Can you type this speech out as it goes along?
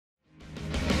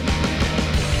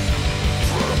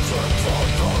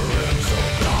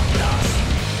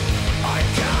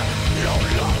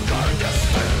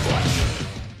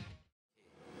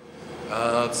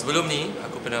Sebelum ni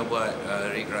aku pernah buat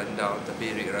rig rundown,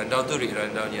 tapi rig rundown tu rig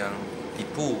rundown yang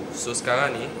tipu. So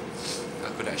sekarang ni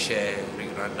aku nak share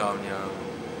rig rundown yang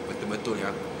betul-betul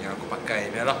yang aku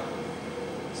pakai ni lah.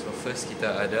 So first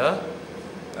kita ada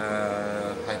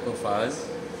hyper fuzz.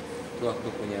 Tu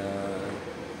aku punya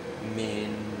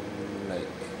main like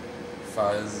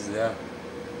fuzz ya.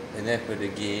 And then for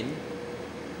the gain,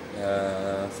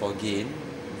 for gain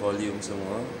volume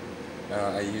semua,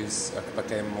 aku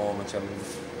pakai more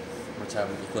macam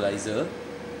equalizer.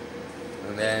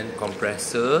 And then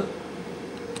compressor,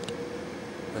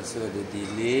 lepas tu ada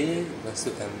delay, lepas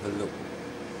tu envelope.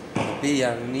 Tapi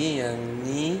yang ni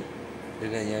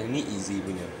dengan yang ni easy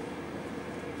punya.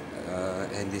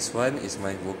 And this one is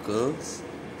my vocals.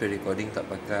 Pre-recording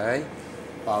tak pakai.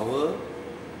 Power.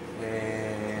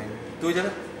 And tu je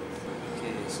lah.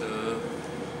 Okay, so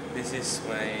this is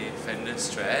my Fender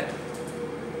Strat.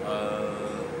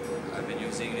 I've been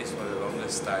using this for the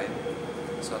longest time.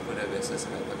 So aku dah biasa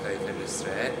sangat pakai Fender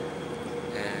Strat.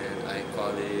 And I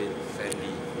call it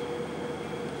Fendi.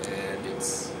 And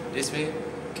it's this way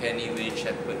Kenny Wayne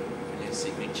Shepherd punya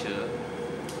signature.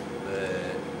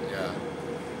 But yeah,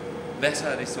 best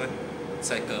lah this one.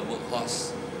 It's like a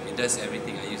workhorse. It does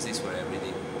everything. I use this for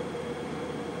everything.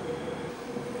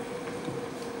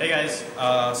 Hey guys,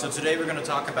 so today we're going to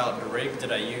talk about the rig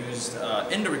that I used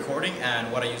in the recording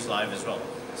and what I use live as well.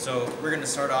 So we're going to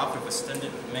start off with a standard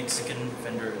Mexican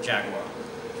Fender Jaguar.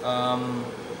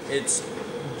 It's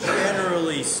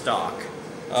generally stock.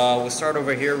 We'll start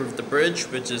over here with the bridge,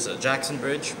 which is a Jackson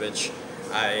bridge, which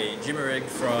I jimmy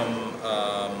rigged from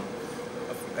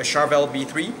a Charvel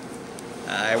B3.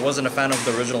 I wasn't a fan of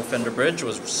the original Fender bridge, it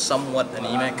was somewhat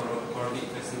anemic.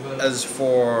 As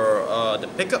for the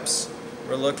pickups,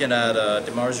 we're looking at a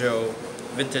DiMarzio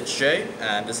Vintage J,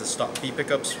 and this is stock P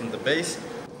pickups from the bass.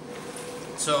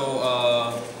 So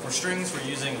for strings, we're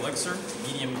using Elixir,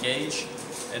 medium gauge.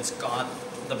 It's got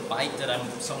the bite that I'm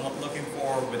somewhat looking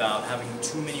for without having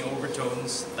too many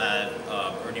overtones that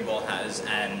Ernie Ball has,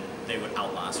 and they would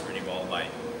outlast Ernie Ball by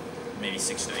maybe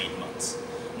 6 to 8 months.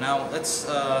 Now let's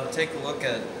take a look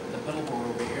at the pedal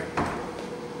board over here.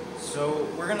 So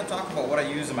we're going to talk about what I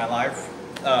use in my live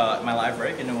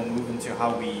rig, and then we'll move into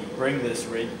how we bring this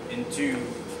rig into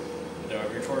the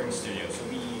recording studio. So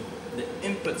the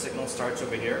input signal starts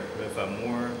over here with a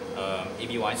Moore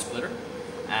ABY splitter,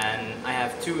 and I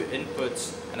have two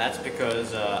inputs, and that's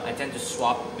because I tend to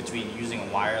swap between using a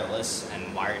wireless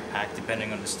and wired pack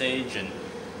depending on the stage, and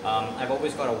I've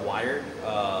always got a wired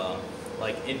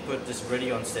like input just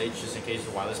ready on stage just in case the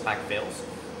wireless pack fails.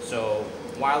 So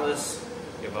wireless,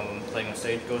 if I'm playing on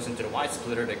stage, goes into the wide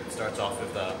splitter that starts off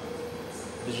with the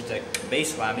Digitech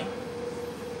bass whammy,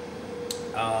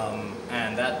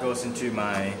 and that goes into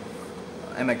my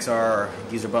MXR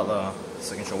Geezer Butler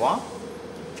signature wah,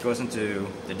 which goes into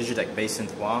the Digitech bass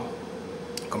synth wah,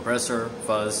 compressor,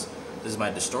 fuzz. This is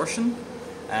my distortion,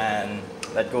 and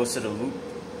that goes to the loop,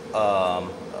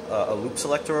 a loop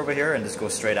selector over here, and this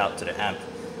goes straight out to the amp.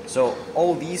 So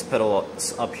all these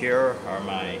pedals up here are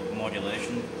my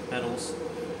modulation pedals,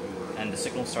 and the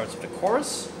signal starts with the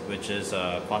chorus, which is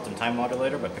a quantum time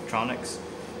modulator by Pictronics.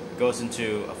 It goes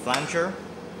into a flanger,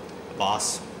 a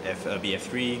Boss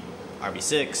BF3,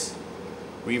 RB6,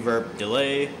 reverb,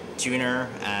 delay, tuner,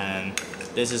 and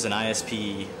this is an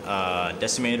ISP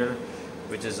decimator,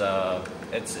 which is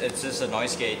it's just a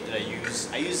noise gate that I use.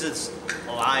 I use this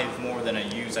live more than I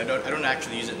don't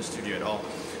actually use it in the studio at all.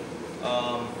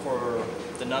 For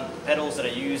the pedals that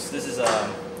I use, this is a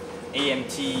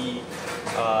AMT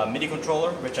MIDI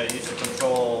controller, which I use to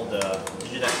control the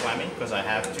Digitech whammy, because I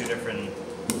have two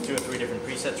or three different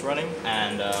presets running,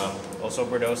 and also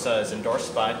Berdosa is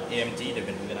endorsed by AMT. They've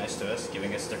been really nice to us,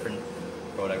 giving us different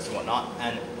products and whatnot,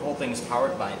 and the whole thing is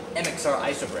powered by an MXR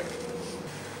isobrick.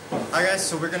 Hi guys,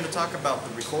 so we're going to talk about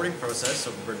the recording process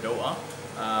of Berdosa,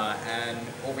 and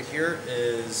over here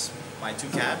is my two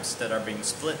cabs that are being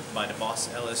split by the Boss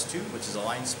LS2, which is a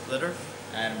line splitter,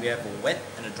 and we have a wet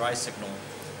and a dry signal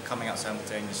coming out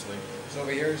simultaneously. So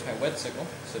over here is my wet signal,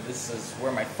 so this is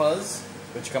where my fuzz,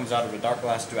 which comes out of the dark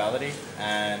glass duality,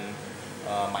 and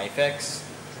my effects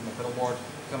from the pedal board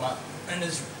come out, and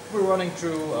as we're running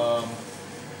through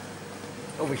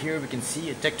over here we can see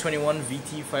a Tech 21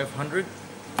 VT500,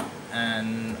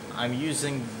 and I'm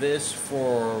using this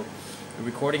for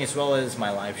recording as well as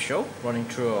my live show, running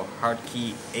through a hard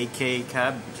key AK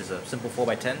cab, which is a simple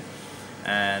 4x10,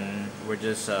 and we're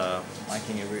just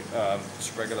miking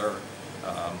just regular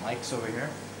mics over here.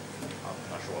 I'm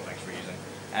not sure what mics we're using.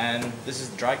 And this is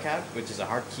the dry cab, which is a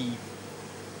hard key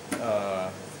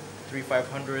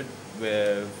 3500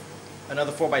 with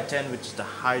another 4x10, which is the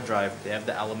high drive. They have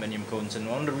the aluminium cones, and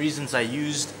one of the reasons I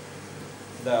used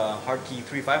the Hardkey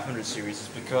 3500 series is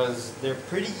because they're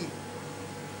pretty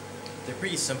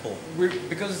simple.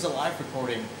 Because it's a live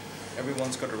recording,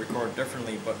 everyone's got to record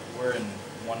differently, but we're in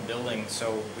one building,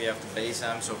 so we have the bass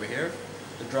amps over here,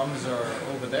 the drums are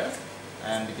over there,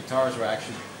 and the guitars were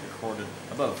actually recorded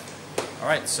above.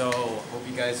 Alright, so hope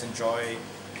you guys enjoy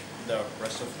the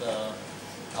rest of the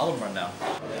album rundown.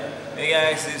 Hey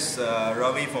guys, this is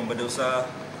Ravi from Berdosa,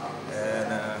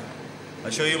 and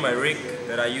I'll show you my rig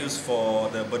that I use for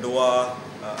the Berdosa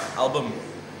album.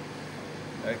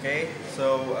 Okay,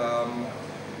 so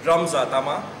drums are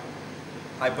Tama,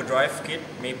 hyperdrive kit,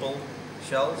 maple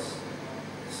shells.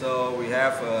 So we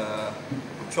have a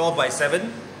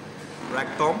 12x7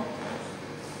 rack tom,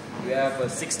 we have a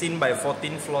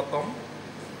 16x14 floor tom,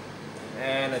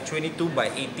 and a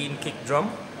 22x18 kick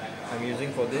drum I'm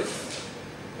using for this,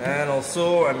 and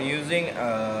also I'm using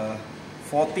a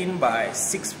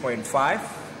 14x6.5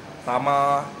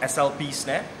 Tama SLP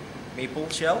snare, maple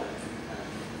shell.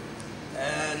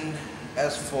 And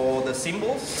as for the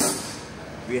cymbals,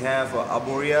 we have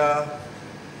Arboria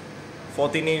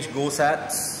 14-inch Go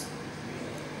Sats.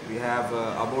 We have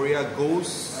Arboria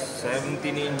Ghost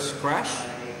 17-inch Crash.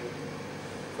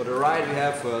 For the ride, we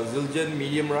have Zildjian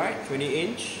medium ride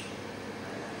 20-inch.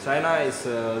 China is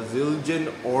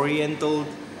Zildjian Oriental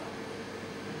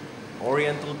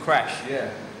Crash,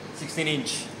 yeah,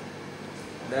 16-inch.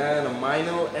 Then a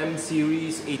Mino M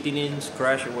series 18-inch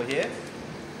Crash over here.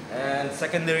 And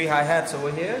secondary hi-hats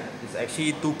over here. It's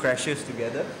actually two crashes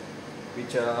together,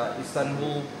 which are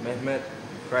Istanbul Mehmet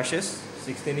crashes,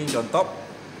 16-inch on top,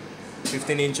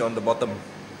 15-inch on the bottom.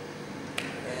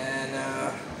 And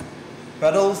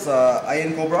pedals are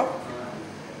Iron Cobra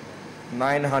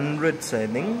 900s, I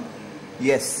think.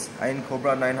 Yes, Iron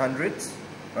Cobra 900s,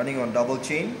 running on double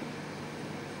chain.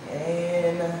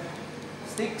 And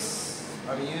sticks,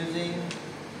 I'm using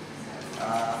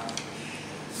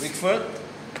Wickford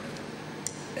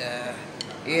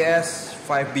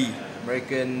AS5B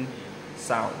American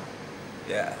sound.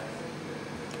 Yeah.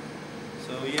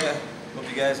 So yeah, hope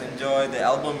you guys enjoy the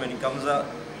album when it comes out.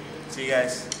 See you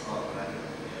guys.